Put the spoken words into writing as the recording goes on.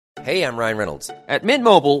Hey, I'm Ryan Reynolds. At Mint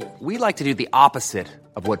Mobile, we like to do the opposite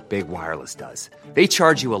of what Big Wireless does. They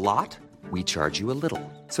charge you a lot, we charge you a little.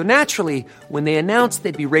 So naturally, when they announced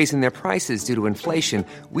they'd be raising their prices due to inflation,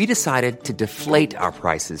 we decided to deflate our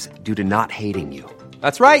prices due to not hating you.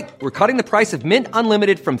 That's right. We're cutting the price of Mint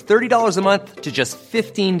Unlimited from $30 a month to just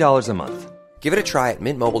 $15 a month. Give it a try at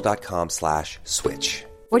mintmobile.com/switch.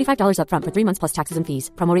 $45 up front for 3 months plus taxes and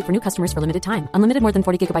fees. Promo rate for new customers for limited time. Unlimited more than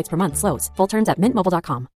 40 gigabytes per month. Slows full terms at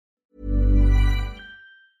mintmobile.com.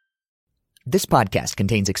 This podcast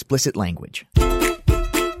contains explicit language.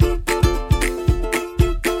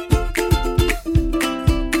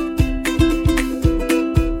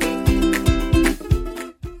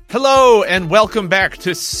 Hello and welcome back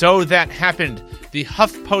to So That Happened, the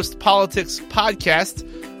HuffPost Politics podcast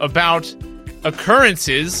about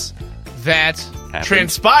occurrences that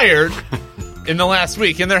transpired in the last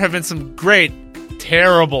week. And there have been some great,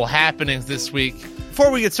 terrible happenings this week. Before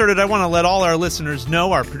we get started, I want to let all our listeners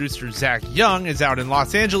know our producer, Zach Young, is out in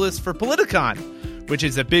Los Angeles for Politicon, which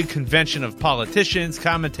is a big convention of politicians,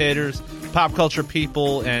 commentators, pop culture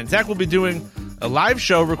people, and Zach will be doing a live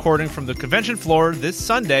show recording from the convention floor this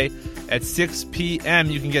Sunday at 6 p.m.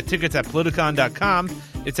 You can get tickets at Politicon.com.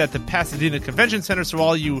 It's at the Pasadena Convention Center, so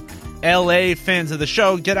all you LA fans of the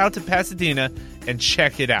show, get out to Pasadena and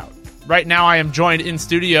check it out. Right now, I am joined in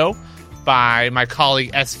studio by my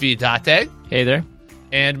colleague, SV Date. Hey there.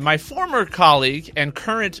 And my former colleague and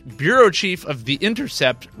current bureau chief of The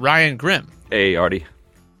Intercept, Ryan Grim. Hey, Artie.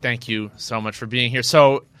 Thank you so much for being here.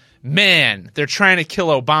 So, man, they're trying to kill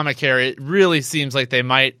Obamacare. It really seems like they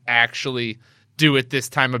might actually do it this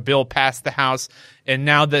time. A bill passed the House, and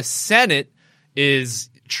now the Senate is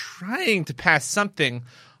trying to pass something.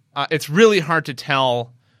 It's really hard to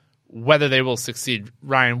tell whether they will succeed.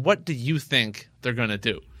 Ryan, what do you think they're going to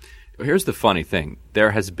do? Here's the funny thing.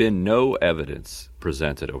 There has been no evidence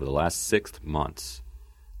presented over the last 6 months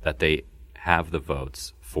that they have the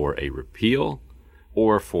votes for a repeal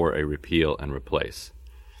or for a repeal and replace.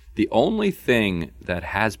 The only thing that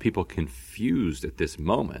has people confused at this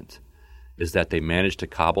moment is that they managed to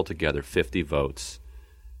cobble together 50 votes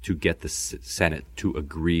to get the Senate to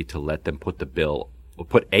agree to let them put a bill,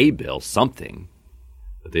 something,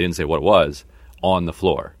 but they didn't say what it was, on the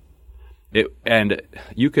floor. And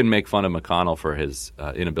you can make fun of McConnell for his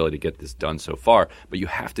inability to get this done so far, but you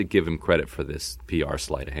have to give him credit for this PR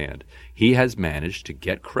sleight of hand. He has managed to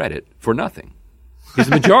get credit for nothing. He's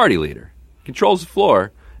the majority leader, controls the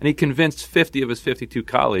floor, and he convinced 50 of his 52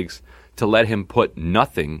 colleagues to let him put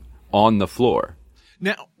nothing on the floor.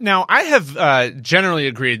 Now I have generally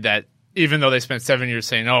agreed that even though they spent 7 years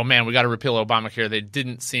saying, oh, man, we got to repeal Obamacare, they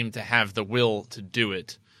didn't seem to have the will to do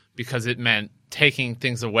it because it meant taking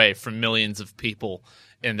things away from millions of people,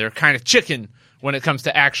 and they're kind of chicken when it comes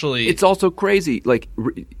to actually. It's also crazy. Like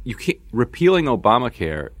repealing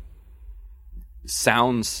Obamacare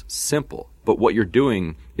sounds simple, but what you're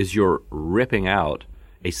doing is you're ripping out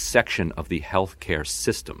a section of the healthcare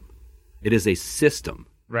system. It is a system,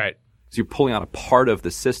 right? So you're pulling out a part of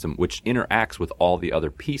the system which interacts with all the other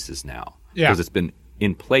pieces now, because it's been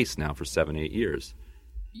in place now for 7-8 years.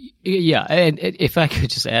 Yeah, and if I could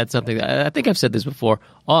just add something, I think I've said this before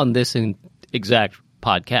on this exact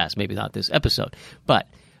podcast, maybe not this episode, but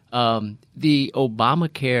the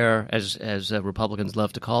Obamacare, as Republicans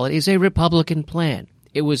love to call it, is a Republican plan.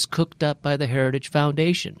 It was cooked up by the Heritage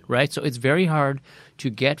Foundation, right? So it's very hard to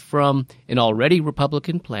get from an already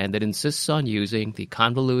Republican plan that insists on using the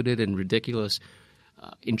convoluted and ridiculous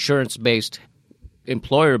insurance-based,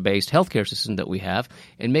 employer-based healthcare system that we have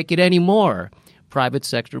and make it any more private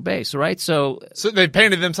sector based, right? So they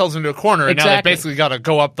painted themselves into a corner, and now they basically got to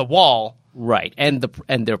go up the wall. Right. And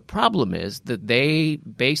their problem is that they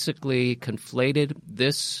basically conflated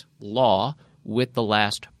this law with the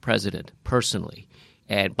last president personally,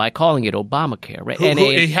 and by calling it Obamacare, right?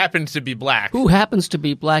 He happens to be black. Who happens to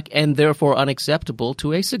be black and therefore unacceptable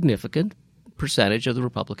to a significant percentage of the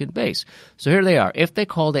Republican base. So here they are. If they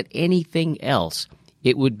called it anything else,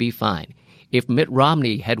 it would be fine. If Mitt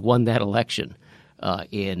Romney had won that election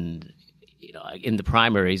in the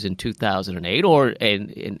primaries in 2008 or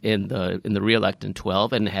in the reelect in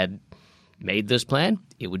 12 and had made this plan,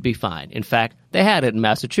 it would be fine. In fact, they had it in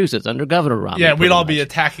Massachusetts under Governor Romney. Yeah, we'd all be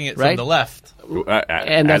attacking it from the left.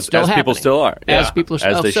 And that's still happening. People still are. As people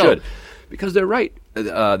still as they should. Because they're right.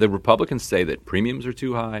 The Republicans say that premiums are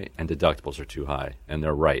too high and deductibles are too high, and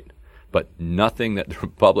they're right. But nothing that the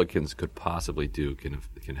Republicans could possibly do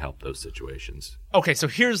can help those situations. Okay, so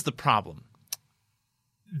here's the problem.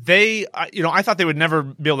 I thought they would never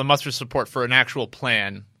be able to muster support for an actual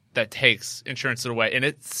plan that takes insurance away.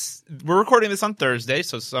 And we're recording this on Thursday,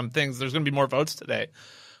 so there's going to be more votes today.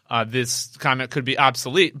 this comment could be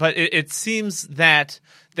obsolete. But it seems that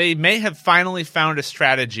they may have finally found a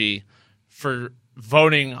strategy for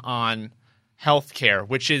voting on health care,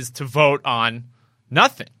 which is to vote on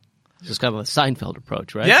nothing. It's kind of a Seinfeld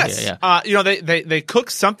approach, right? Yes. Yeah. They cook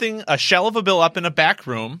a shell of a bill up in a back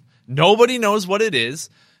room. Nobody knows what it is.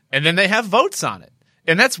 And then they have votes on it.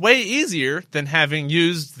 And that's way easier than having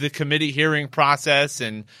used the committee hearing process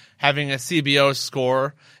and having a CBO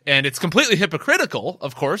score. And it's completely hypocritical,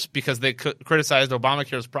 of course, because they criticized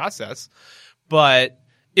Obamacare's process. But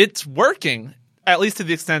it's working, at least to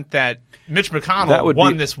the extent that Mitch McConnell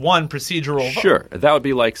won this one procedural vote. Sure. That would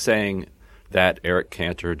be like saying that Eric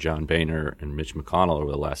Cantor, John Boehner, and Mitch McConnell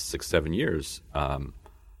over the last 6-7 years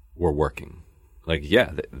were working. Like,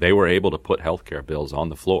 yeah, they were able to put health care bills on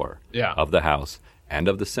the floor of the House and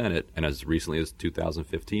of the Senate, and as recently as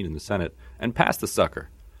 2015 in the Senate, and pass the sucker.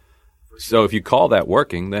 So if you call that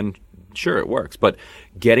working, then sure, it works. But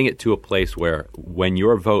getting it to a place where when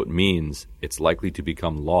your vote means it's likely to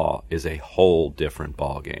become law is a whole different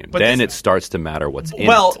ballgame. Then it starts to matter what's in it.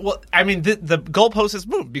 Well, I mean, the goalpost has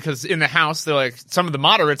moved because in the House, they're like, some of the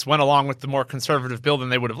moderates went along with the more conservative bill than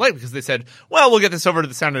they would have liked because they said, well, we'll get this over to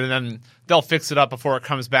the Senate and then they'll fix it up before it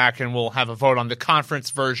comes back and we'll have a vote on the conference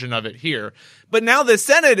version of it here. But now the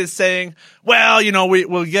Senate is saying, well,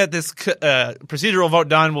 we'll get this procedural vote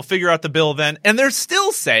done. We'll figure out the bill then. And they're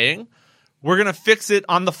still saying we're going to fix it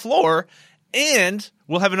on the floor and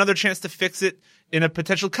we'll have another chance to fix it in a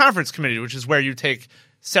potential conference committee, which is where you take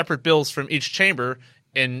separate bills from each chamber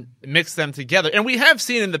and mix them together. And we have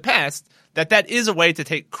seen in the past that is a way to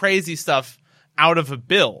take crazy stuff out of a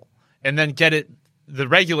bill and then get it, the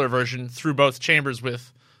regular version, through both chambers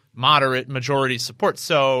with moderate majority support.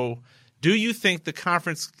 So do you think the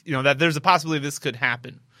conference, that there's a possibility this could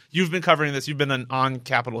happen? You've been covering this. You've been on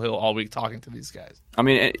Capitol Hill all week talking to these guys. I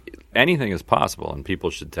mean, anything is possible, and people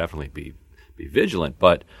should definitely be vigilant.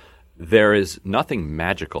 But there is nothing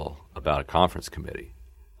magical about a conference committee.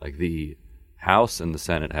 Like the House and the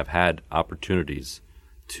Senate have had opportunities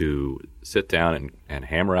to sit down and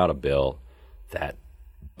hammer out a bill that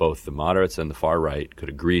both the moderates and the far right could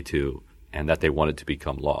agree to and that they wanted to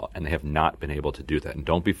become law, and they have not been able to do that. And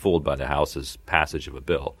don't be fooled by the House's passage of a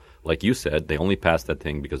bill. Like you said, they only passed that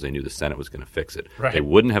thing because they knew the Senate was going to fix it. Right. They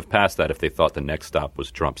wouldn't have passed that if they thought the next stop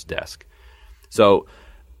was Trump's desk. So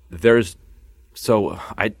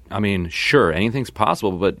I mean, sure, anything's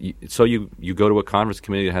possible, but you go to a conference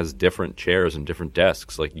committee that has different chairs and different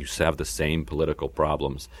desks, like you have the same political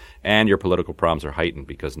problems, and your political problems are heightened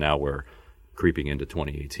because now we're creeping into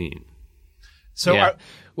 2018. So, yeah.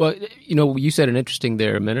 Well, you said an interesting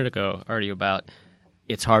there a minute ago, Artie, about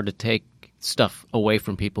it's hard to take stuff away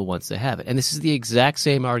from people once they have it. And this is the exact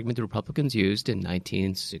same argument the Republicans used in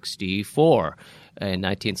 1964 and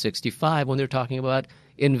 1965 when they're talking about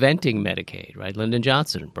inventing Medicaid, right? Lyndon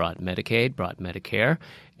Johnson brought Medicaid, brought Medicare,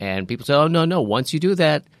 and people say, oh, no, once you do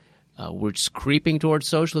that, we're just creeping towards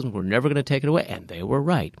socialism. We're never going to take it away. And they were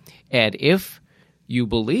right. And if you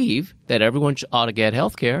believe that everyone ought to get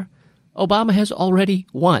health care, Obama has already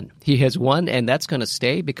won. He has won, and that's going to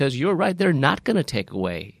stay because you're right. They're not going to take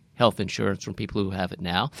away health insurance from people who have it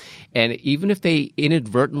now. And even if they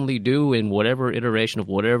inadvertently do in whatever iteration of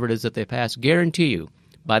whatever it is that they pass, guarantee you,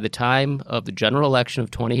 by the time of the general election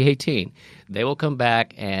of 2018, they will come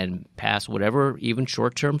back and pass whatever even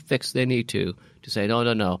short-term fix they need to say,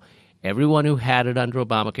 no. Everyone who had it under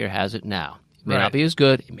Obamacare has it now. It may not be as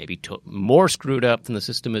good. It may be more screwed up than the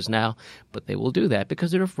system is now, but they will do that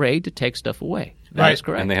because they're afraid to take stuff away. That is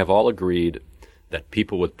correct. And they have all agreed that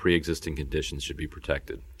people with pre-existing conditions should be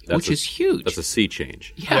protected. Which is huge. That's a sea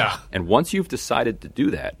change. Yeah. And once you've decided to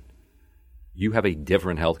do that, you have a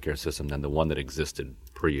different healthcare system than the one that existed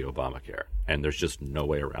pre-Obamacare. And there's just no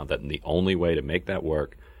way around that. And the only way to make that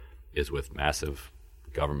work is with massive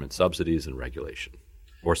government subsidies and regulation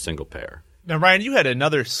or single payer. Now, Ryan, you had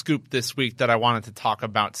another scoop this week that I wanted to talk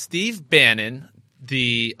about. Steve Bannon,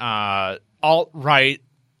 the alt-right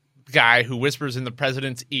guy who whispers in the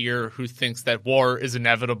president's ear, who thinks that war is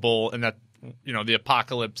inevitable and that the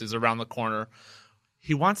apocalypse is around the corner.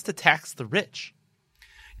 He wants to tax the rich.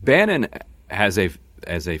 Bannon has a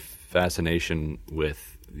fascination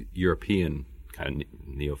with European kind of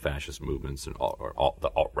neo-fascist movements and the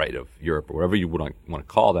alt-right of Europe, or whatever you want to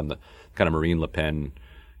call them, the kind of Marine Le Pen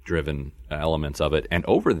driven elements of it. And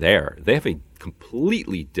over there, they have a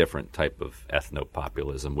completely different type of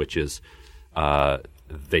ethno-populism, which is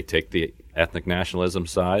they take the ethnic nationalism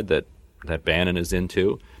side that Bannon is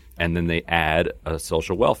into, and then they add a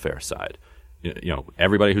social welfare side.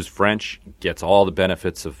 Everybody who's French gets all the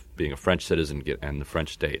benefits of being a French citizen and the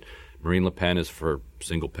French state. Marine Le Pen is for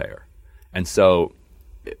single payer. And so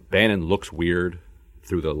Bannon looks weird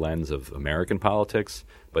through the lens of American politics,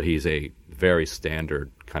 but he's a very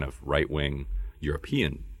standard kind of right-wing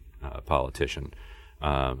European politician,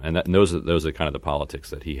 and those are kind of the politics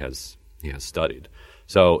that he has studied.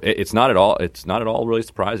 So it's not at all really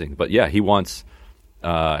surprising. But yeah, he wants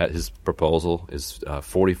his proposal is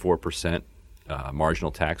 44%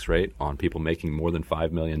 marginal tax rate on people making more than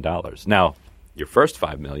 $5 million. Now, your first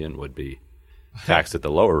 $5 million would be taxed at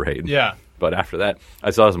the lower rate. Yeah. But after that, I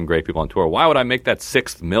saw some great people on tour. Why would I make that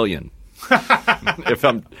 $6 million if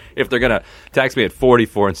they're going to tax me at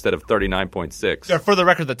 44 instead of 39.6? Yeah, for the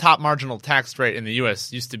record, the top marginal tax rate in the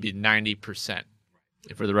U.S. used to be 90%.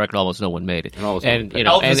 For the record, almost no one made it. And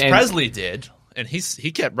Elvis Presley did, and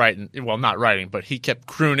he kept writing. Well, not writing, but he kept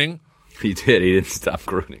crooning. He did. He didn't stop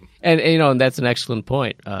crooning. And that's an excellent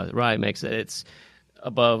point. Ryan makes it. It's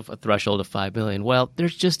above a threshold of $5 million. Well, there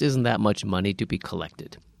just isn't that much money to be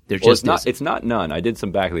collected. It's not none. I did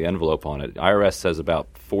some back of the envelope on it. IRS says about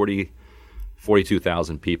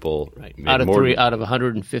 42,000 people. Right. Out of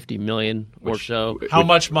 150 million or so. How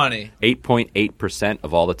much money? 8.8%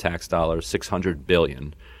 of all the tax dollars, $600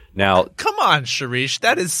 billion. Now, come on, Shirish.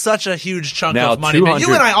 That is such a huge chunk now, of money. You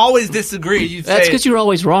and I always disagree. That's because you're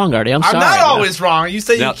always wrong, Artie. I'm sorry. I'm not always wrong. You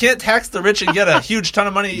say you can't tax the rich and get a huge ton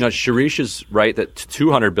of money. No, Shirish is right that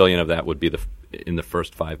 $200 billion of that would be in the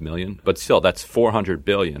first $5 million, but still, that's $400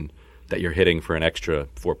 billion that you're hitting for an extra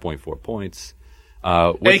 4.4 points.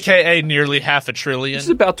 AKA nearly $500 billion. This is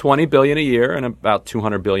about $20 billion a year and about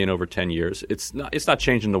 $200 billion over 10 years. It's not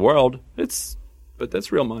changing the world. But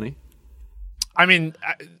that's real money. I mean,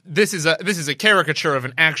 this is a caricature of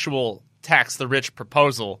an actual tax the rich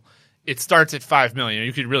proposal. It starts at $5 million.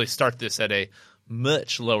 You could really start this at a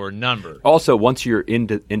much lower number. Also, once you're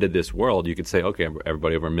into this world, you could say, okay,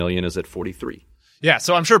 everybody over $1 million is at 43. Yeah,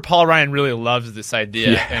 so I'm sure Paul Ryan really loves this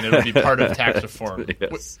idea, and it would be part of tax reform,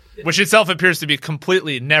 yes. which itself appears to be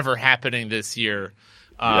completely never happening this year,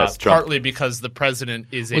 partly because the president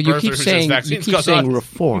is a birther who says vaccines. You keep saying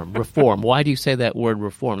reform. Why do you say that word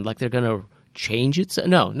reform? Like they're going to change it?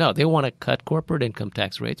 No, they want to cut corporate income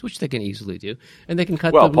tax rates, which they can easily do, and they can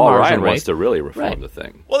cut the margin rate. Well, Paul Ryan wants to really reform the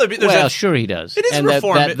thing. Well, sure he does. It is and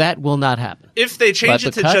reform. That will not happen. If they change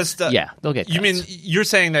it to cuts, just they'll get cuts. You mean you're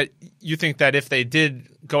saying that you think that if they did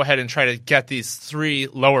go ahead and try to get these 3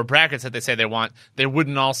 lower brackets that they say they want, they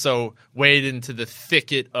wouldn't also wade into the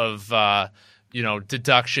thicket of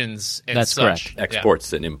deductions and That's such. correct.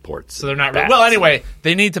 Exports and imports. So they're not – well, anyway,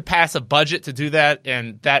 they need to pass a budget to do that,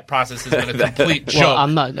 and that process is a complete joke. Well,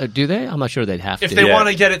 I'm not – do they? I'm not sure they'd have to. If they want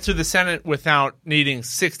to get it through the Senate without needing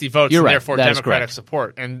 60 votes and therefore that Democratic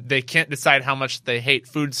support, and they can't decide how much they hate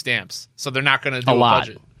food stamps, so they're not going to do a lot.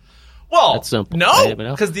 budget. Well, That's simple. No,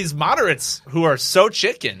 because these moderates who are so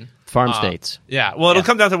chicken – farm states. Yeah. Well, it'll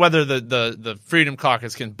come down to whether the Freedom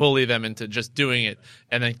Caucus can bully them into just doing it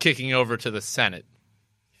and then kicking over to the Senate.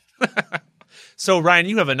 So, Ryan,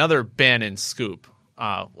 you have another Bannon scoop.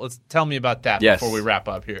 Let's tell me about that before we wrap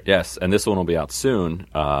up here. Yes, and this one will be out soon.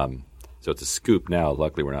 So it's a scoop now.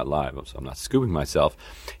 Luckily, we're not live, so I'm not scooping myself.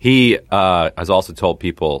 He has also told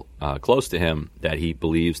people close to him that he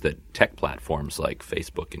believes that tech platforms like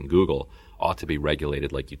Facebook and Google ought to be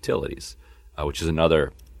regulated like utilities, which is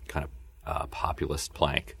another kind of populist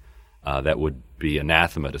plank that would be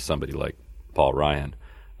anathema to somebody like Paul Ryan.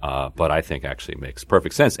 But I think actually makes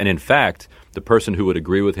perfect sense. And in fact, the person who would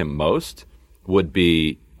agree with him most would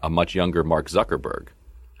be a much younger Mark Zuckerberg,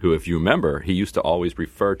 who, if you remember, he used to always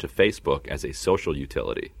refer to Facebook as a social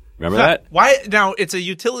utility. Remember that? Why? Now, it's a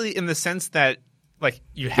utility in the sense that, like,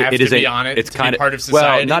 you have to be on it it's to kind be part of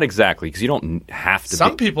society. Well, not exactly, because you don't have to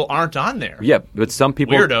Some people aren't on there. Yeah, but some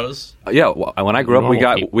people... Weirdos. Yeah, well, when I grew up,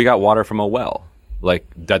 we got water from a well. Like,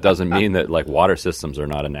 that doesn't mean that, like, water systems are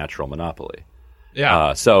not a natural monopoly.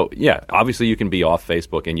 Yeah. So, yeah, obviously you can be off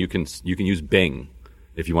Facebook, and you can use Bing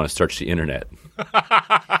if you want to search the internet.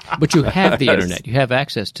 But you have the internet. You have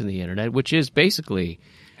access to the internet, which is basically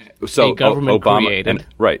a government created.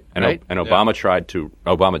 Obama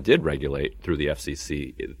did regulate through the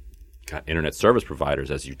FCC internet service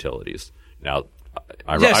providers as utilities. Now,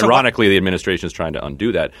 ironically, the administration is trying to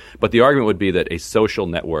undo that. But the argument would be that a social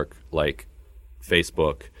network like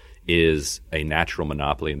Facebook is a natural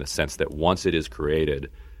monopoly in the sense that once it is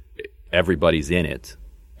created, everybody's in it,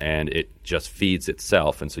 and it just feeds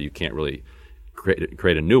itself, and so you can't really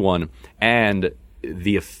create a new one. And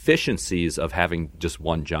the efficiencies of having just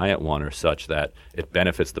one giant one are such that it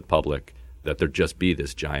benefits the public that there just be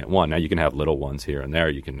this giant one. Now, you can have little ones here and there.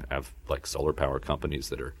 You can have, like, solar power companies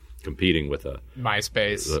that are competing with a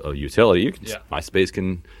utility. MySpace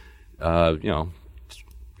can, go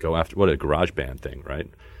after a GarageBand thing, right?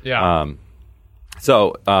 Yeah.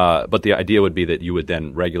 So, but the idea would be that you would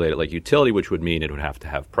then regulate it like utility, which would mean it would have to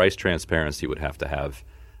have price transparency, would have to have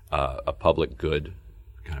a public good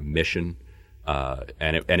kind of mission,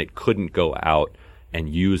 and it couldn't go out and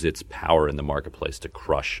use its power in the marketplace to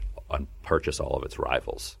crush and purchase all of its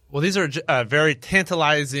rivals. Well, these are very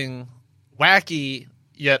tantalizing, wacky,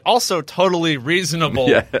 yet also totally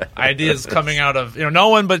reasonable ideas coming out of, no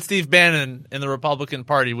one but Steve Bannon in the Republican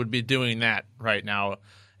Party would be doing that right now.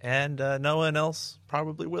 And no one else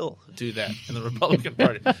probably will do that in the Republican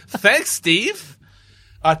Party. Thanks, Steve.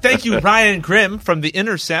 Thank you, Ryan Grimm from The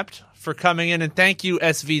Intercept, for coming in. And thank you,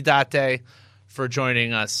 SV Date, for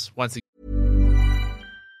joining us once again.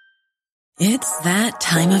 It's that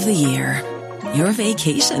time of the year. Your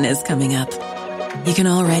vacation is coming up. You can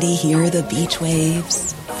already hear the beach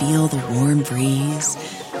waves, feel the warm breeze,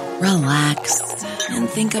 relax, and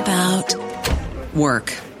think about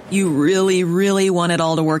work. You really, really want it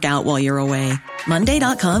all to work out while you're away.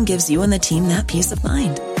 Monday.com gives you and the team that peace of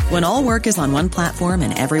mind. When all work is on one platform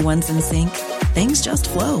and everyone's in sync, things just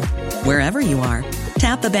flow. Wherever you are,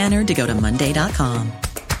 tap the banner to go to Monday.com.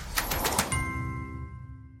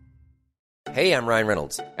 Hey, I'm Ryan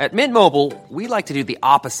Reynolds. At Mint Mobile, we like to do the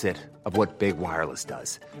opposite of what Big Wireless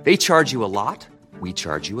does. They charge you a lot, we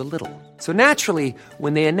charge you a little. So naturally,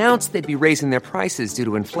 when they announced they'd be raising their prices due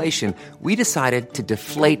to inflation, we decided to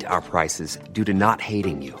deflate our prices due to not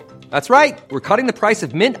hating you. That's right. We're cutting the price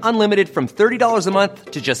of Mint Unlimited from $30 a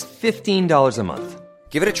month to just $15 a month.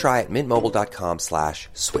 Give it a try at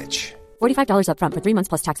mintmobile.com/switch. $45 up front for 3 months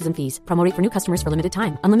plus taxes and fees. Promo rate for new customers for limited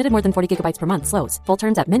time. Unlimited more than 40 gigabytes per month. Slows full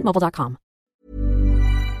terms at mintmobile.com.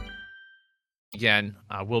 Again,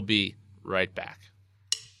 we'll be right back.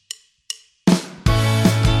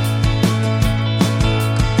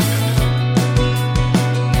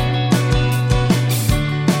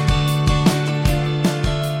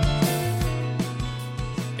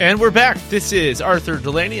 And we're back. This is Arthur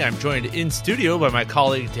Delaney. I'm joined in studio by my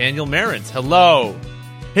colleague Daniel Marins. Hello.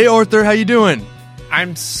 Hey, Arthur. How you doing?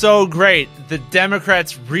 I'm so great. The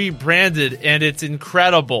Democrats rebranded, and it's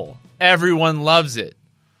incredible. Everyone loves it,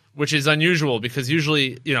 which is unusual because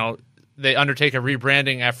usually, they undertake a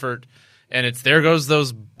rebranding effort, and it's there goes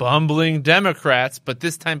those bumbling Democrats. But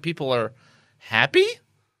this time people are happy?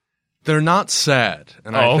 They're not sad.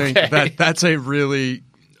 And I think that's a really...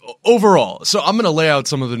 Overall, so I'm going to lay out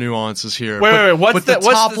some of the nuances here. Wait. What's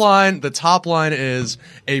the top line is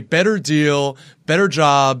a better deal, better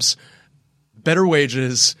jobs, better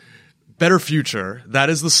wages, better future. That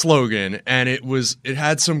is the slogan, and it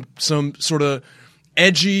had some sort of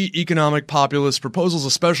edgy economic populist proposals,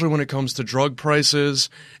 especially when it comes to drug prices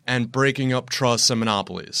and breaking up trusts and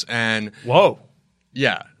monopolies. And whoa,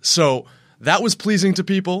 yeah, so that was pleasing to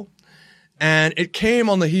people, and it came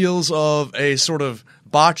on the heels of a sort of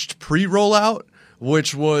botched pre-rollout,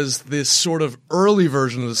 which was this sort of early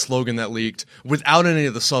version of the slogan that leaked without any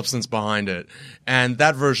of the substance behind it. And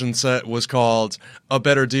that version was called A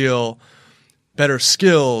Better Deal, Better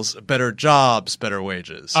Skills, Better Jobs, Better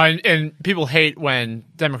Wages. And people hate when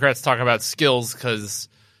Democrats talk about skills because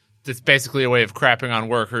it's basically a way of crapping on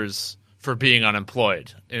workers for being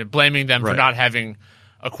unemployed and blaming them for not having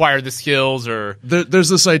acquired the skills or... There's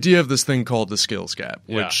this idea of this thing called the skills gap,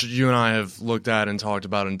 which you and I have looked at and talked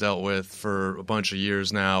about and dealt with for a bunch of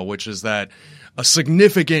years now, which is that a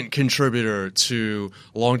significant contributor to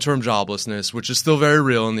long-term joblessness, which is still very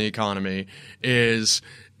real in the economy, is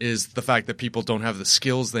the fact that people don't have the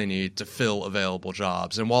skills they need to fill available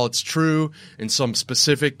jobs. And while it's true in some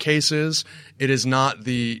specific cases, it is not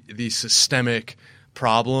the systemic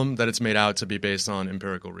problem that it's made out to be based on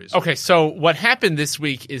empirical research. Okay, so what happened this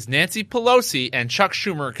week is Nancy Pelosi and Chuck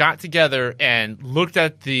Schumer got together and looked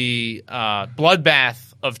at the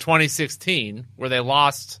bloodbath of 2016 where they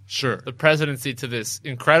lost the presidency to this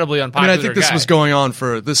incredibly unpopular I think this was going on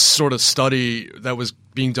for this sort of study that was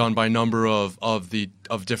being done by a number of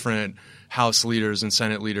different House leaders and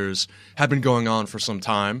Senate leaders had been going on for some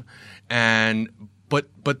time.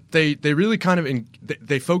 But they really kind of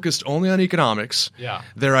they focused only on economics. Yeah.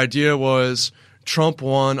 Their idea was Trump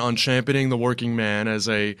won on championing the working man as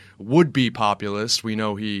a would-be populist. We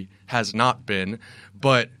know he has not been,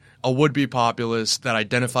 but a would-be populist that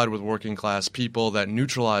identified with working-class people, that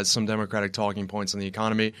neutralized some Democratic talking points in the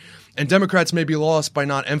economy. And Democrats may be lost by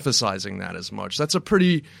not emphasizing that as much. That's a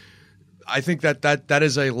pretty... I think that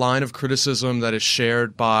is a line of criticism that is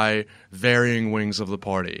shared by varying wings of the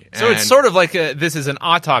party. So it's sort of like this is an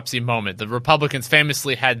autopsy moment. The Republicans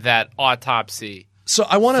famously had that autopsy from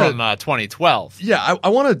 2012. Yeah, I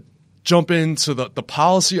want to jump into the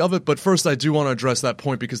policy of it, but first I do want to address that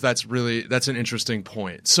point because that's an interesting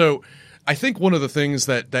point. So I think one of the things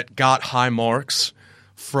that got high marks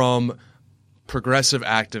from progressive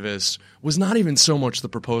activists was not even so much the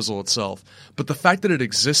proposal itself, but the fact that it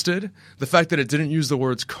existed, the fact that it didn't use the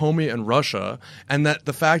words Comey and Russia, and that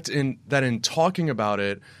the fact that in talking about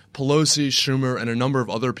it, Pelosi, Schumer, and a number of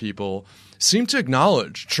other people seemed to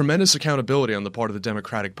acknowledge tremendous accountability on the part of the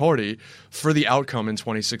Democratic Party for the outcome in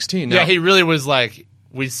 2016. Now, yeah, he really was like,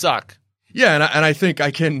 we suck. Yeah, and I think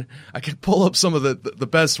I can pull up some of the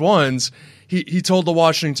best ones. He told the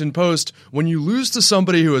Washington Post, when you lose to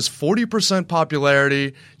somebody who has 40%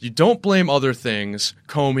 popularity, you don't blame other things,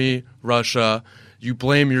 Comey, Russia, you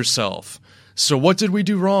blame yourself. So what did we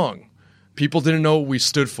do wrong? People didn't know what we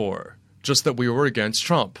stood for, just that we were against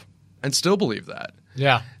Trump, and still believe that.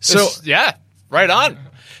 Yeah. So yeah, right on.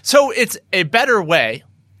 So it's a better way,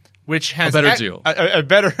 which has a better deal. A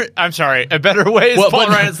better way is Paul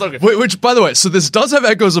Ryan's slogan. Which, by the way, so this does have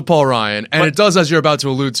echoes of Paul Ryan, and it does, as you're about to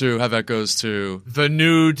allude to, have echoes to the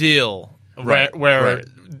New Deal, where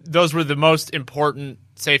those were the most important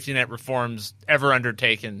safety net reforms ever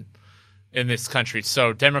undertaken in this country.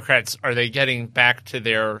 So Democrats, are they getting back to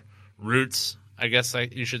their roots? I guess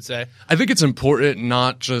you should say. I think it's important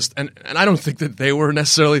not just – and I don't think that they were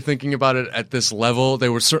necessarily thinking about it at this level. They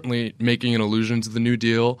were certainly making an allusion to the New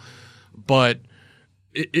Deal. But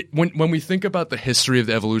when we think about the history of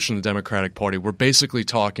the evolution of the Democratic Party, we're basically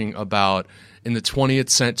talking about in the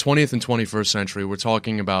 20th and 21st century, we're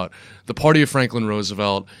talking about the party of Franklin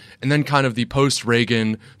Roosevelt and then kind of the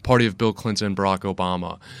post-Reagan party of Bill Clinton and Barack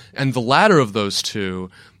Obama. And the latter of those two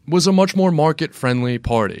 – was a much more market-friendly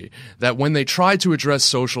party, that when they tried to address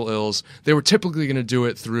social ills, they were typically going to do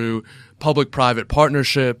it through public-private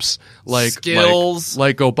partnerships, like skills,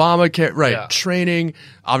 like Obamacare, training.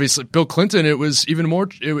 Obviously, Bill Clinton, it was even more.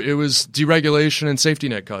 It was deregulation and safety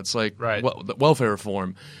net cuts, like welfare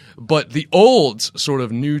reform. But the old sort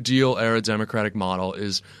of New Deal era Democratic model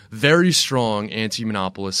is very strong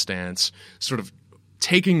anti-monopolist stance, sort of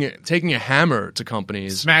taking a hammer to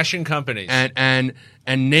companies, smashing companies, and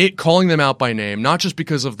calling them out by name, not just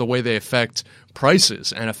because of the way they affect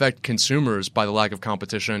prices and affect consumers by the lack of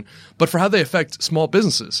competition, but for how they affect small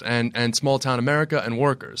businesses and small town America and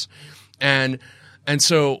workers. And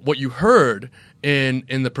so what you heard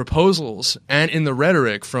in the proposals and in the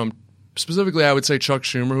rhetoric from specifically, I would say, Chuck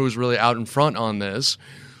Schumer, who was really out in front on this,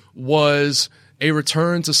 was a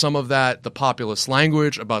return to some of the populist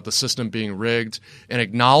language about the system being rigged, an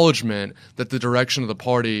acknowledgement that the direction of the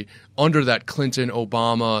party under that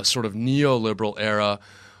Clinton-Obama sort of neoliberal era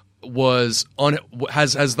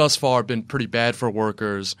has thus far been pretty bad for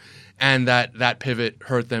workers, and that pivot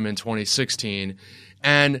hurt them in 2016.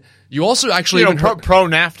 And you also actually pro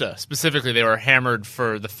NAFTA specifically, they were hammered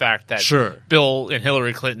for the fact that Bill and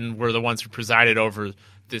Hillary Clinton were the ones who presided over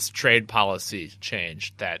this trade policy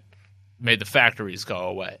change that made the factories go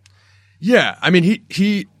away. Yeah, I mean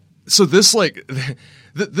so this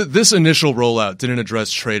this initial rollout didn't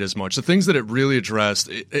address trade as much. The things that it really addressed,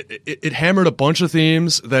 it hammered a bunch of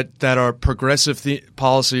themes that are progressive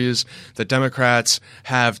policies that Democrats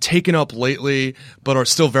have taken up lately, but are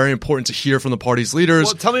still very important to hear from the party's leaders.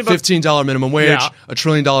 Well, tell me about $15 minimum wage, $1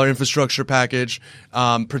 trillion infrastructure package,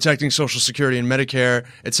 protecting Social Security and Medicare,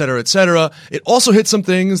 et cetera, et cetera. It also hit some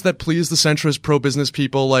things that please the centrist pro-business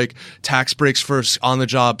people, like tax breaks for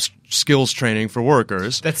on-the-job skills training for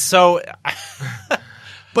workers. That's so.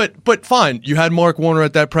 But fine. You had Mark Warner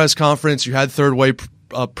at that press conference. You had Third Way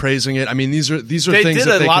praising it. I mean, these are things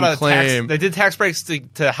that they can claim. They did tax breaks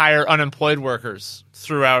to hire unemployed workers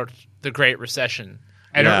throughout the Great Recession.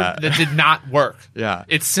 And that did not work. Yeah.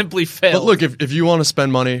 It simply failed. But look, if you want to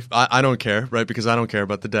spend money, I don't care, right? Because I don't care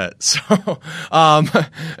about the debt. So,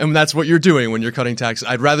 and that's what you're doing when you're cutting taxes.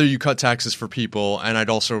 I'd rather you cut taxes for people, and I'd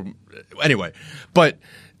also – anyway. But –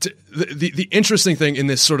 the interesting thing in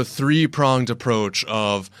this sort of three-pronged approach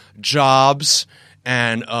of jobs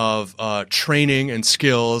and of training and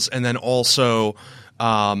skills, and then also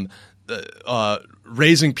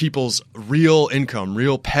raising people's real income,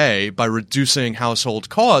 real pay by reducing household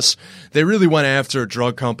costs, they really went after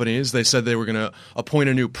drug companies. They said they were going to appoint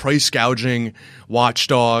a new price gouging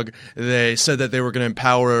watchdog. They said that they were going to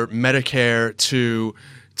empower Medicare to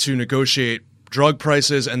negotiate drug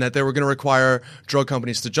prices, and that they were going to require drug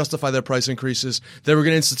companies to justify their price increases. They were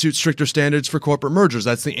going to institute stricter standards for corporate mergers.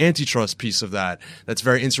 That's the antitrust piece of that. That's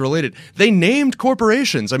very interrelated. They named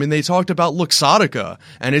corporations. I mean, they talked about Luxottica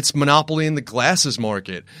and its monopoly in the glasses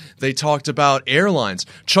market. They talked about airlines.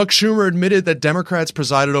 Chuck Schumer admitted that Democrats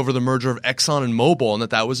presided over the merger of Exxon and Mobil and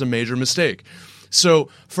that was a major mistake. So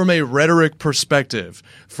from a rhetoric perspective,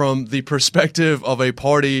 from the perspective of a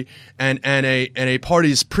party and a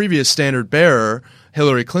party's previous standard bearer,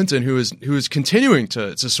 Hillary Clinton, who is continuing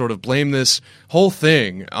to sort of blame this whole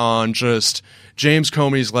thing on just James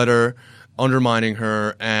Comey's letter undermining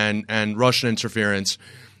her and Russian interference,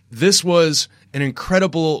 this was an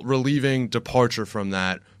incredible relieving departure from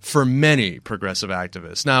that for many progressive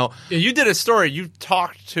activists. Now, you did a story. You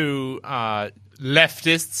talked to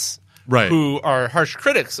leftists who are harsh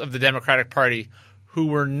critics of the Democratic Party, who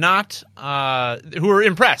were not who were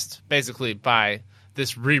impressed basically by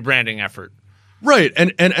this rebranding effort. Right,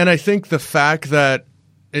 and I think the fact that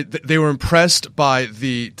they were impressed by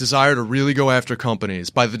the desire to really go after companies,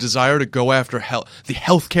 by the desire to go after the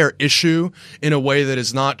healthcare issue in a way that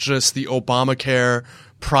is not just the Obamacare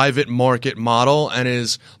private market model and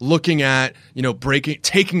is looking at,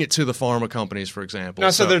 taking it to the pharma companies, for example.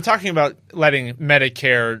 So they're talking about letting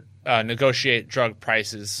Medicare negotiate drug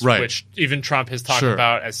prices, which even Trump has talked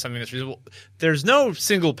about as something that's reasonable. There's no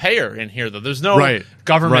single payer in here, though. There's no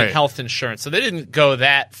government health insurance. So they didn't go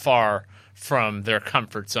that far from their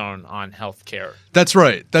comfort zone on health care. That's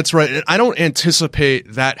right. And I don't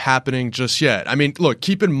anticipate that happening just yet. I mean, look,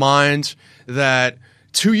 keep in mind that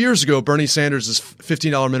 2 years ago, Bernie Sanders'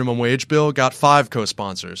 $15 minimum wage bill got 5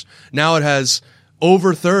 co-sponsors. Now it has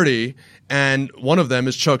over 30, and one of them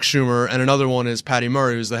is Chuck Schumer, and another one is Patty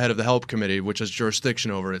Murray, who's the head of the Help Committee, which has jurisdiction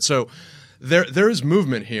over it. So there is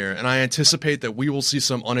movement here, and I anticipate that we will see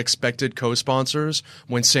some unexpected co-sponsors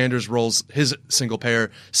when Sanders rolls his single-payer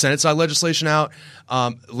Senate-side legislation out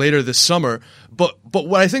later this summer. But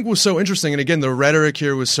what I think was so interesting, and again, the rhetoric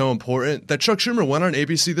here was so important, that Chuck Schumer went on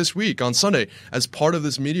ABC this week on Sunday as part of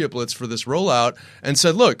this media blitz for this rollout and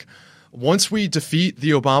said, look, once we defeat the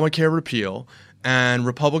Obamacare repeal and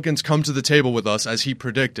Republicans come to the table with us, as he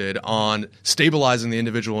predicted, on stabilizing the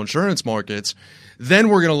individual insurance markets, then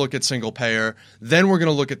we're going to look at single payer. Then we're going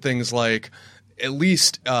to look at things like at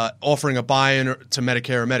least offering a buy-in to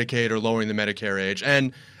Medicare or Medicaid or lowering the Medicare age.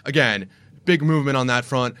 And again, big movement on that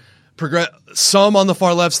front. Some on the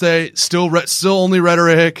far left say still only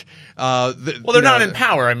rhetoric. They're not in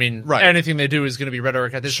power. I mean, anything they do is going to be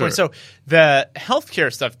rhetoric at this point. So the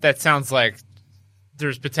healthcare stuff, that sounds like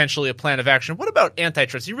there's potentially a plan of action. What about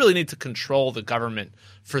antitrust? You really need to control the government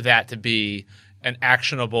for that to be an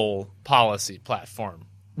actionable policy platform.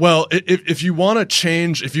 Well, if you want to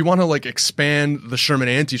change, if you want to expand the Sherman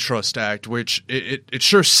Antitrust Act, which it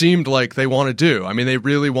sure seemed like they want to do. I mean, they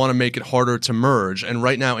really want to make it harder to merge. And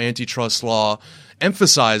right now, antitrust law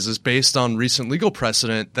emphasizes, based on recent legal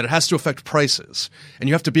precedent, that it has to affect prices. And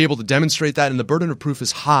you have to be able to demonstrate that, and the burden of proof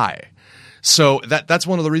is high. So that's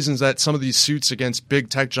one of the reasons that some of these suits against big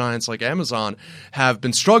tech giants like Amazon have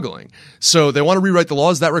been struggling. So they want to rewrite the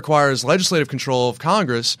laws. That requires legislative control of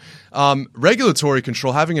Congress, regulatory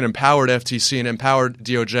control, having an empowered FTC and empowered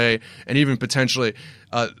DOJ, and even potentially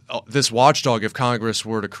this watchdog, if Congress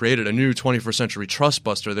were to create it, a new 21st century trust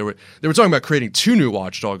buster. They were talking about creating 2 new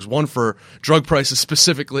watchdogs, one for drug prices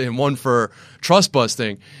specifically and one for trust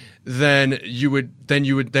busting. Then you would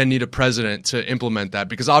need a president to implement that,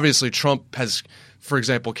 because obviously Trump has, for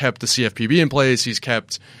example, kept the CFPB in place. He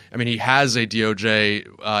has a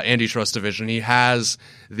DOJ antitrust division. He has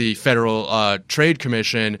the Federal Trade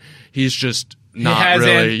Commission. He's just not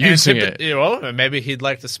really using it. Well, maybe he'd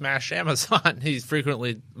like to smash Amazon. He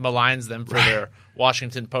frequently maligns them for their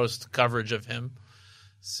Washington Post coverage of him.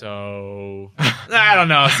 So I don't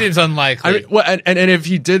know. It seems unlikely. And if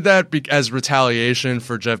he did that as retaliation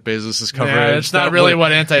for Jeff Bezos' coverage, it's not really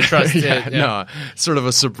what antitrust did. No, sort of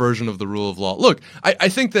a subversion of the rule of law. Look, I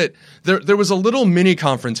think that there was a little mini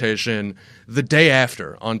confrontation the day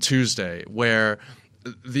after on Tuesday where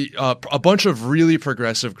a bunch of really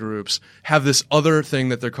progressive groups have this other thing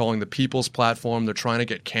that they're calling the People's Platform. They're trying to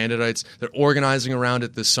get candidates. They're organizing around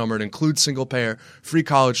it this summer. It includes single payer, free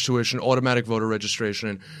college tuition, automatic voter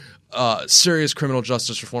registration, serious criminal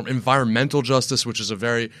justice reform, environmental justice, which is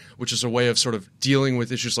a way of sort of dealing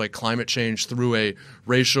with issues like climate change through a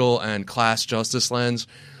racial and class justice lens.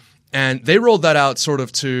 And they rolled that out sort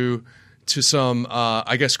of to some,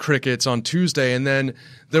 crickets on Tuesday. And then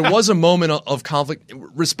there was a moment of conflict,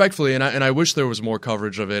 respectfully, and I wish there was more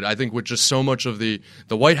coverage of it. I think with just so much of the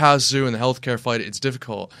White House zoo and the healthcare fight, it's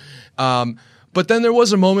difficult. But then there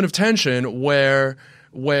was a moment of tension where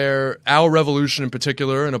Our Revolution in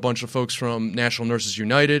particular, and a bunch of folks from National Nurses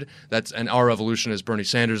United, and Our Revolution is Bernie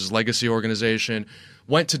Sanders' legacy organization,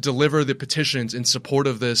 went to deliver the petitions in support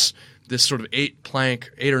of this sort of 8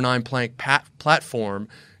 or 9 plank platform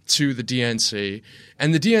to the DNC.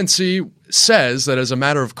 And the DNC says that as a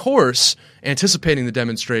matter of course, anticipating the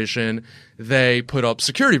demonstration, they put up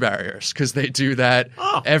security barriers because they do that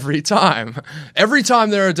every time. Every time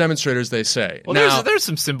there are demonstrators, they say. Well, now, there's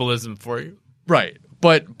some symbolism for you. Right.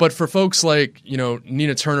 But for folks like,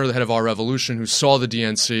 Nina Turner, the head of Our Revolution, who saw the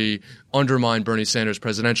DNC undermine Bernie Sanders'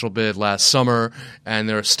 presidential bid last summer, and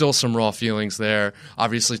there are still some raw feelings there.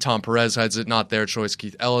 Obviously, Tom Perez heads it, not their choice,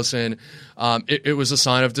 Keith Ellison. It was a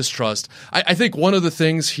sign of distrust. I think one of the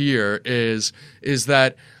things here is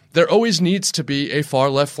that there always needs to be a far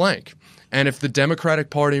left flank. And if the Democratic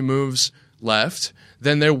Party moves left,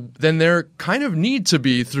 then there kind of need to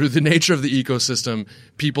be, through the nature of the ecosystem,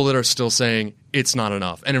 people that are still saying it's not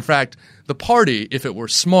enough. And in fact, the party, if it were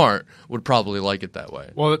smart, would probably like it that way.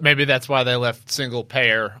 Well, maybe that's why they left single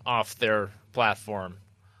payer off their platform.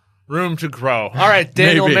 Room to grow. All right,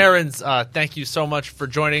 Daniel Marins, thank you so much for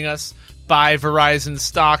joining us. Buy Verizon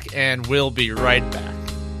stock, and we'll be right back.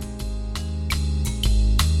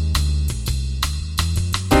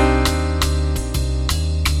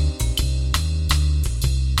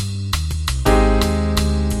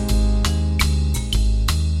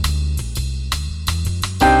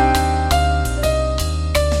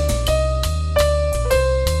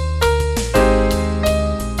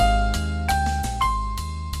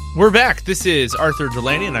 We're back. This is Arthur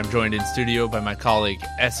Delaney, and I'm joined in studio by my colleague,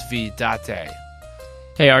 S.V. Date.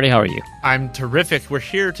 Hey, Artie, how are you? I'm terrific. We're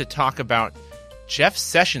here to talk about Jeff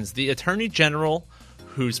Sessions, the Attorney General,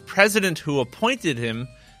 whose president who appointed him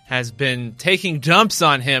has been taking dumps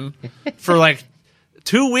on him for like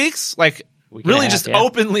 2 weeks, really just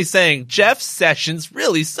openly saying, Jeff Sessions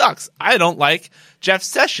really sucks. I don't like Jeff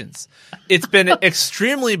Sessions. It's been an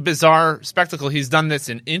extremely bizarre spectacle. He's done this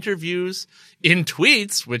in interviews, in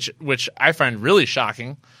tweets, which I find really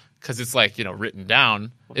shocking because it's written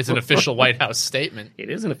down. It's an official White House statement.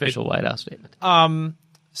 It is an official White House statement.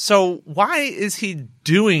 So why is he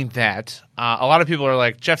doing that? A lot of people are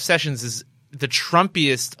like, Jeff Sessions is the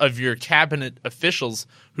Trumpiest of your cabinet officials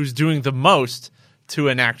who's doing the most to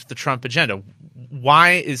enact the Trump agenda.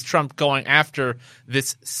 Why is Trump going after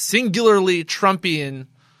this singularly Trumpian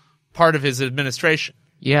part of his administration?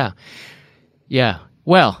 Yeah.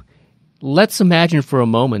 Well, let's imagine for a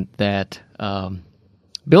moment that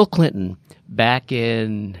Bill Clinton, back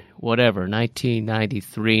in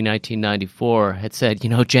 1993, 1994, had said,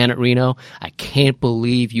 Janet Reno, I can't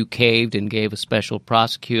believe you caved and gave a special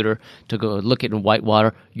prosecutor to go look at in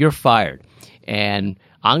Whitewater. You're fired. And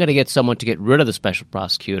I'm going to get someone to get rid of the special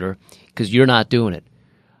prosecutor because you're not doing it.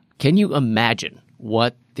 Can you imagine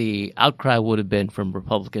what the outcry would have been from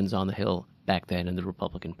Republicans on the Hill back then in the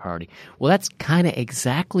Republican Party? Well, that's kind of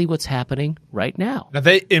exactly what's happening right now. Now,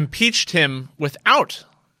 they impeached him without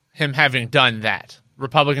him having done that.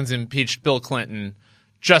 Republicans impeached Bill Clinton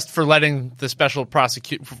just for letting the special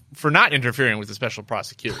prosecutor, for not interfering with the special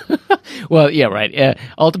prosecutor. Well, yeah, right.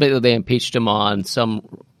 Ultimately, they impeached him on some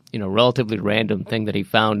relatively random thing that he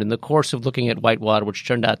found in the course of looking at Whitewater, which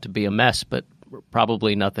turned out to be a mess, but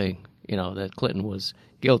probably nothing, that Clinton was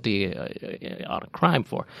guilty on a crime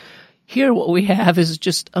for. Here, what we have is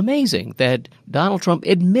just amazing that Donald Trump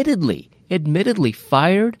admittedly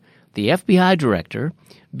fired the FBI director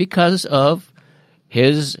because of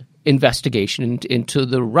his investigation into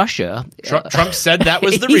the Russia. Trump said that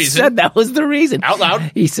was the reason. He said that was the reason. Out loud.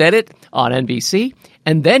 He said it on NBC,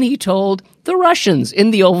 and then he told the Russians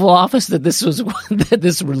in the Oval Office that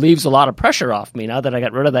this relieves a lot of pressure off me now that I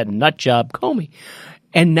got rid of that nut job Comey.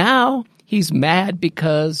 And now he's mad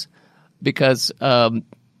because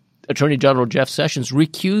Attorney General Jeff Sessions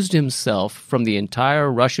recused himself from the entire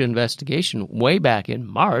Russia investigation way back in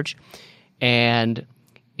March. And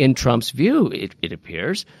in Trump's view, it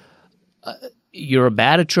appears, you're a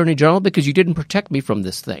bad Attorney General because you didn't protect me from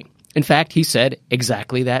this thing. In fact, he said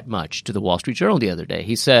exactly that much to the Wall Street Journal the other day.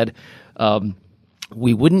 He said,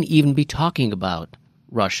 we wouldn't even be talking about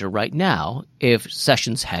Russia right now if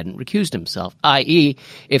Sessions hadn't recused himself, i.e.,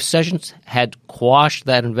 if Sessions had quashed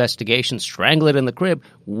that investigation, strangled it in the crib,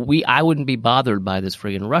 I wouldn't be bothered by this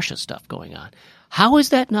friggin' Russia stuff going on. How is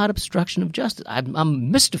that not obstruction of justice?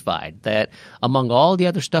 I'm mystified that among all the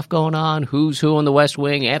other stuff going on, who's who in the West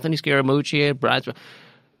Wing, Anthony Scaramucci, Brian,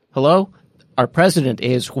 hello? Our president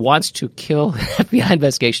wants to kill the FBI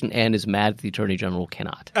investigation and is mad that the Attorney General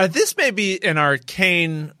cannot. This may be an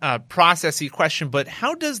arcane, processy question, but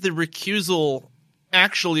how does the recusal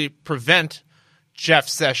actually prevent Jeff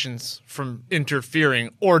Sessions from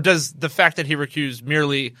interfering? Or does the fact that he recused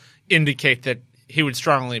merely indicate that he would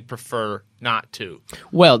strongly prefer not to?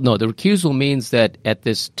 Well, no, the recusal means that at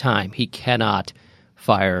this time he cannot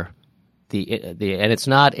fire and it's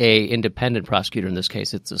not a independent prosecutor in this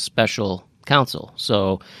case; it's a special counsel.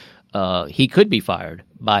 So he could be fired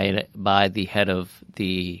by the head of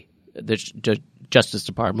the Justice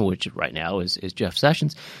Department, which right now is Jeff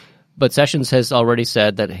Sessions. But Sessions has already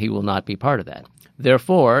said that he will not be part of that.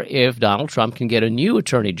 Therefore, if Donald Trump can get a new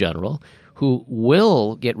attorney general who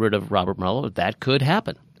will get rid of Robert Mueller, that could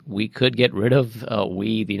happen. We could get rid of,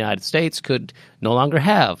 the United States, could no longer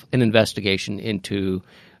have an investigation into,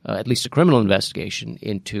 at least a criminal investigation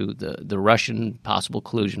into the Russian possible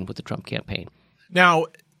collusion with the Trump campaign. Now,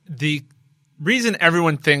 the reason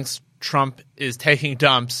everyone thinks Trump is taking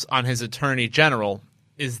dumps on his attorney general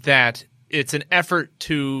is that it's an effort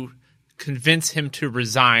to convince him to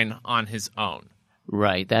resign on his own.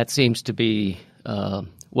 Right. That seems to be,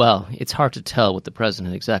 it's hard to tell with the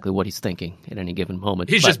president exactly what he's thinking at any given moment.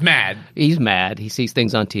 He's just mad. He's mad. He sees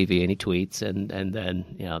things on TV and he tweets, and then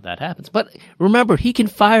that happens. But remember, he can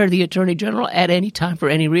fire the attorney general at any time for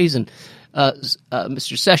any reason.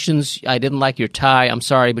 Mr. Sessions, I didn't like your tie. I'm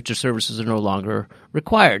sorry, but your services are no longer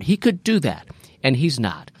required. He could do that, and he's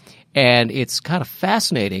not. And it's kind of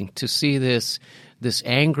fascinating to see this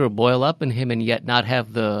anger boil up in him, and yet not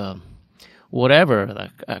have the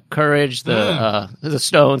courage, the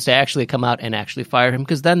stones to actually come out and actually fire him,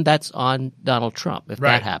 because then that's on Donald Trump if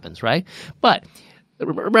that happens, right? But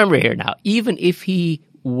remember here now, even if he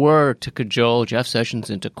were to cajole Jeff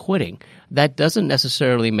Sessions into quitting, that doesn't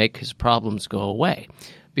necessarily make his problems go away,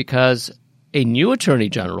 because a new attorney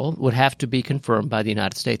general would have to be confirmed by the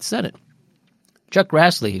United States Senate. Chuck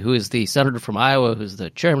Grassley, who is the senator from Iowa, who's the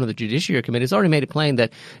chairman of the Judiciary Committee, has already made it plain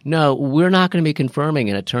that, no, we're not going to be confirming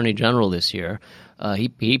an attorney general this year.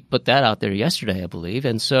 He put that out there yesterday, I believe.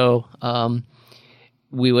 And so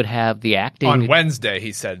we would have the acting – on Wednesday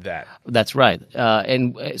he said that. That's right.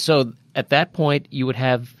 And so at that point you would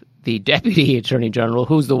have the deputy attorney general,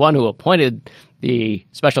 who's the one who appointed the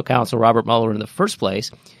special counsel Robert Mueller in the first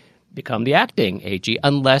place, become the acting AG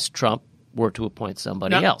unless Trump were to appoint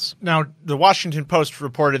somebody else. Now, the Washington Post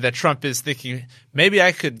reported that Trump is thinking, maybe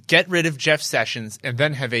I could get rid of Jeff Sessions and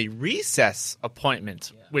then have a recess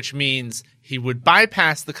appointment, which means he would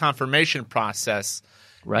bypass the confirmation process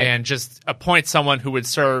and just appoint someone who would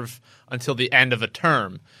serve until the end of a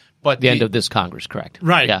term. But the end of this Congress, correct.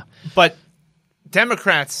 Right. Yeah. But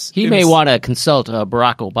Democrats – he may want to consult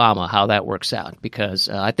Barack Obama how that works out, because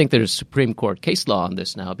I think there's Supreme Court case law on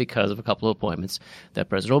this now because of a couple of appointments that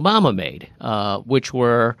President Obama made, which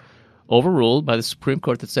were overruled by the Supreme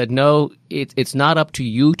Court that said, no, it's not up to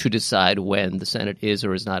you to decide when the Senate is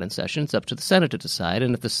or is not in session. It's up to the Senate to decide.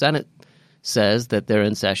 And if the Senate says that they're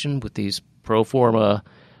in session with these pro forma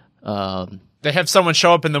they have someone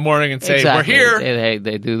show up in the morning and say, exactly. We're here.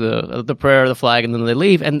 They do the prayer, the flag, and then they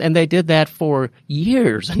leave. And they did that for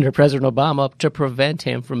years under President Obama to prevent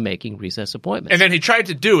him from making recess appointments. And then he tried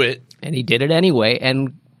to do it. And he did it anyway,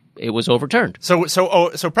 and it was overturned. So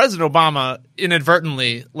President Obama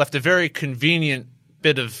inadvertently left a very convenient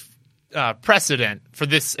bit of precedent for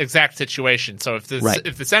this exact situation. So if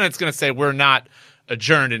the Senate's going to say we're not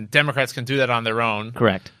adjourned and Democrats can do that on their own.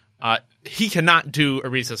 Correct. He cannot do a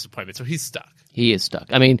recess appointment, so he's stuck. He is stuck.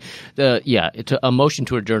 I mean, a motion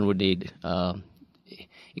to adjourn would need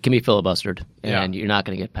it can be filibustered, and you're not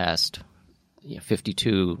going to get past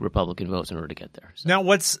 52 Republican votes in order to get there. So. Now,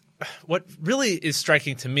 what really is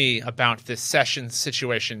striking to me about this Sessions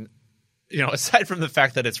situation, aside from the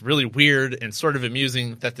fact that it's really weird and sort of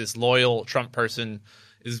amusing that this loyal Trump person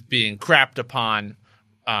is being crapped upon,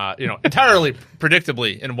 entirely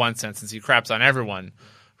predictably in one sense, since he craps on everyone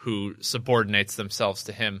who subordinates themselves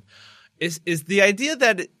to him, is the idea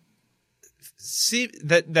that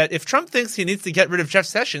that if Trump thinks he needs to get rid of Jeff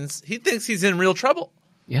Sessions, he thinks he's in real trouble.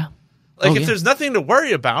 Yeah. If there's nothing to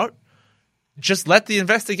worry about, just let the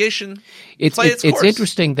investigation play its course. It's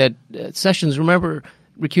interesting that Sessions, remember,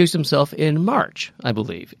 recused himself in March, I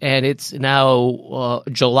believe, and it's now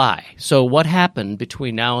July. So what happened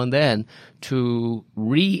between now and then to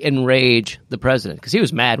re-enrage the president? Because he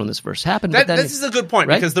was mad when this first happened. This is a good point,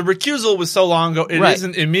 because the recusal was so long ago, it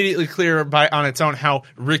isn't immediately clear on its own how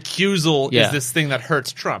recusal is this thing that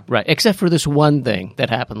hurts Trump. Right, except for this one thing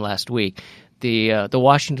that happened last week. The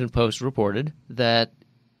Washington Post reported that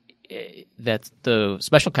the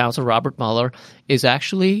special counsel, Robert Mueller, is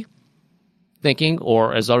actually thinking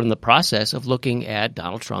or is in the process of looking at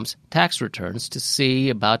Donald Trump's tax returns to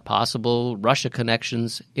see about possible Russia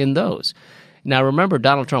connections in those. Now, remember,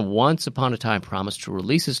 Donald Trump once upon a time promised to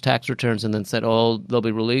release his tax returns and then said, they'll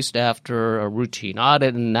be released after a routine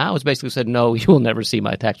audit. And now it's basically said, no, you will never see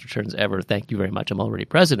my tax returns ever. Thank you very much. I'm already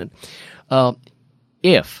president.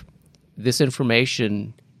 If this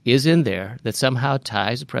information is in there that somehow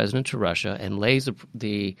ties the president to Russia and lays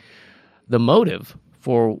the motive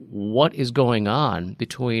for what is going on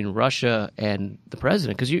between Russia and the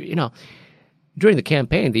president. Because, you know, during the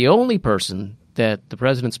campaign, the only person that the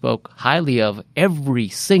president spoke highly of every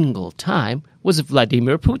single time was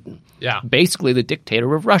Vladimir Putin. Yeah. Basically the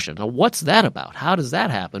dictator of Russia. Now, what's that about? How does that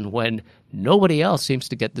happen when nobody else seems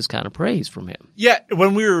to get this kind of praise from him? Yeah,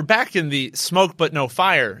 when we were back in the smoke but no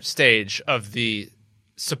fire stage of the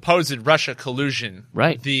supposed Russia collusion,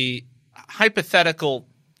 right, the hypothetical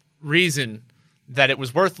reason that it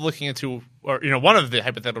was worth looking into, or, you know, one of the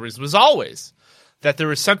hypothetical reasons was always that there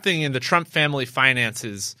was something in the Trump family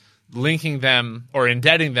finances linking them or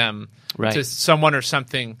indebting them to someone or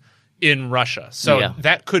something in Russia. So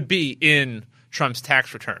that could be in Trump's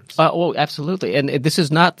tax returns. Well, absolutely. And this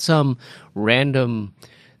is not some random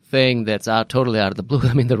thing that's totally out of the blue.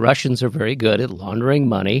 I mean, the Russians are very good at laundering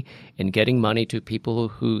money and getting money to people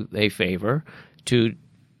who they favor to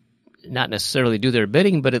not necessarily do their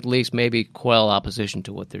bidding, but at least maybe quell opposition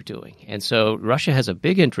to what they're doing. And so Russia has a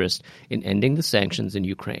big interest in ending the sanctions in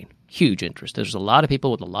Ukraine. Huge interest. There's a lot of people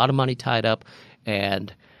with a lot of money tied up,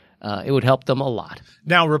 and it would help them a lot.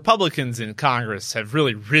 Now, Republicans in Congress have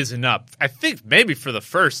really risen up, I think maybe for the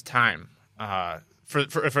first time,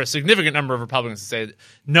 for a significant number of Republicans to say,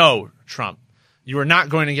 no, Trump, you are not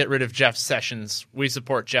going to get rid of Jeff Sessions. We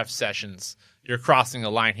support Jeff Sessions. You're crossing a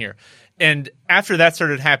line here. And after that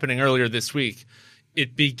started happening earlier this week,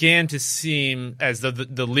 it began to seem as though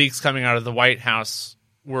the leaks coming out of the White House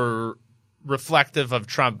were reflective of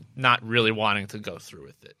Trump not really wanting to go through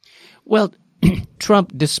with it. Well,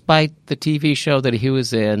 Trump, despite the TV show that he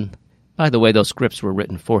was in, by the way, those scripts were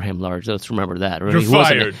written for him, Large. Let's remember that. You're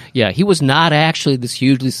fired. He was not actually this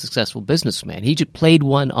hugely successful businessman. He just played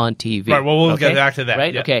one on TV. Right, well, we'll get back to that.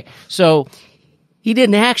 Right, yeah. Okay. So he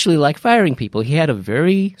didn't actually like firing people. He had a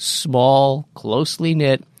very small, closely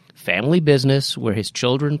knit family business where his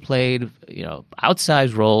children played,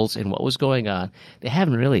 outsized roles in what was going on. They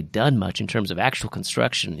haven't really done much in terms of actual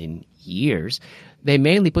construction in years. They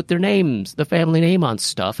mainly put their names, the family name on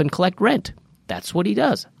stuff and collect rent. That's what he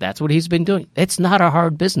does. That's what he's been doing. It's not a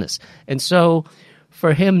hard business. And so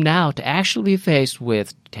for him now to actually be faced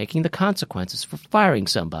with taking the consequences for firing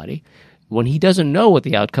somebody when he doesn't know what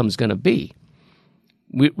the outcome is going to be,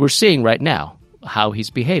 we're seeing right now how he's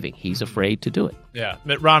behaving. He's afraid to do it. Yeah,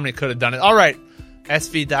 Mitt Romney could have done it. All right,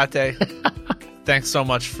 SV Date, thanks so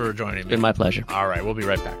much for joining me. It's been my pleasure. All right, we'll be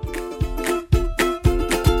right back.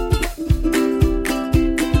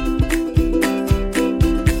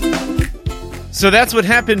 So that's what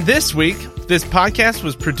happened this week. This podcast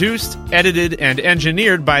was produced, edited, and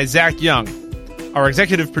engineered by Zach Young. Our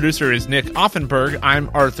executive producer is Nick Offenberg. I'm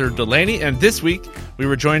Arthur Delaney, and this week we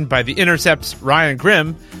were joined by The Intercept's Ryan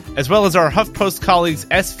Grimm, as well as our HuffPost colleagues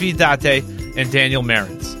SV Date and Daniel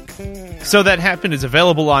Marins. So That Happened is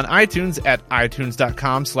available on iTunes at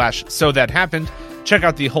itunes.com/SoThatHappened. Check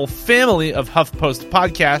out the whole family of HuffPost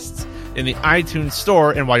podcasts in the iTunes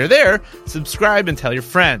store, and while you're there, subscribe and tell your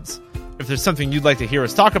friends. If there's something you'd like to hear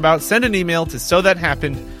us talk about, send an email to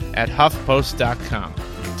sothathappened@huffpost.com.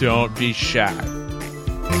 Don't be shy.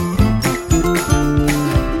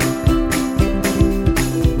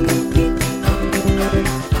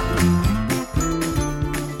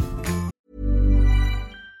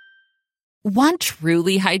 Want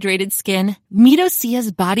truly hydrated skin? Meet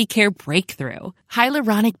Osea's Body Care Breakthrough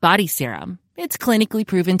Hyaluronic Body Serum. It's clinically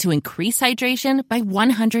proven to increase hydration by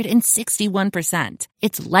 161%.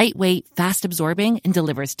 It's lightweight, fast-absorbing, and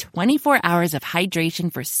delivers 24 hours of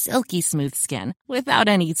hydration for silky smooth skin without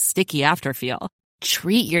any sticky afterfeel.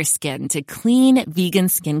 Treat your skin to clean, vegan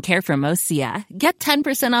skincare from Osea. Get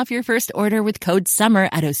 10% off your first order with code SUMMER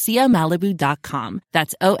at OseaMalibu.com.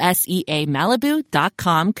 That's OSEA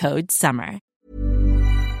Malibu.com, code SUMMER.